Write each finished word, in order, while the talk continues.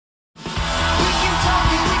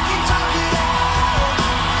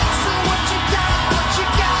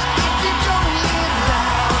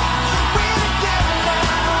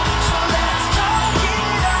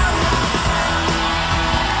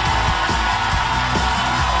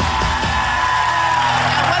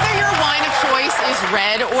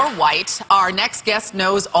or white. Our next guest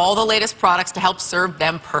knows all the latest products to help serve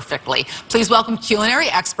them perfectly. Please welcome culinary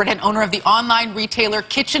expert and owner of the online retailer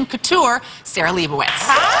Kitchen Couture, Sarah Leibowitz.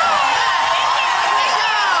 Hi.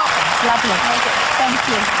 Lovely. Thank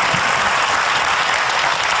you.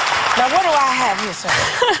 Now, what do I have here, sir?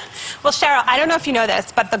 Well, Cheryl, I don't know if you know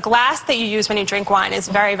this, but the glass that you use when you drink wine is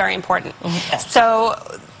very, very important. Yes. So,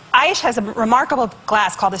 Eisch has a remarkable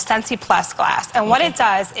glass called the SensisPlus glass, and what it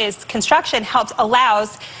does is construction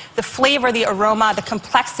allows the flavor, the aroma, the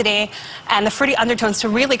complexity, and the fruity undertones to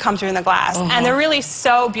really come through in the glass. And they're really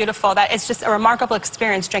so beautiful that it's just a remarkable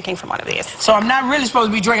experience drinking from one of these. So I'm not really supposed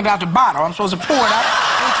to be drinking it out the bottle. I'm supposed to pour it out.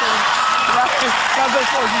 I'm supposed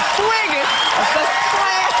to be swinging. That's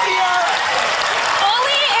classier.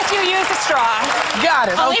 Only if you use a straw. Got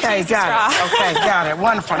it. Only Okay, if you use a got it. Okay, got it.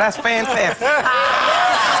 Wonderful. That's fantastic.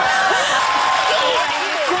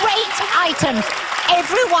 Great items.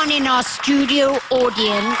 Everyone in our studio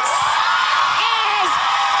audience is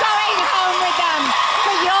going home with them.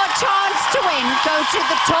 For your chance to win, go to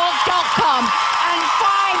thetalk.com and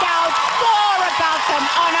find out more about them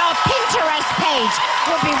on our Pinterest page.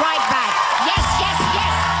 We'll be right back.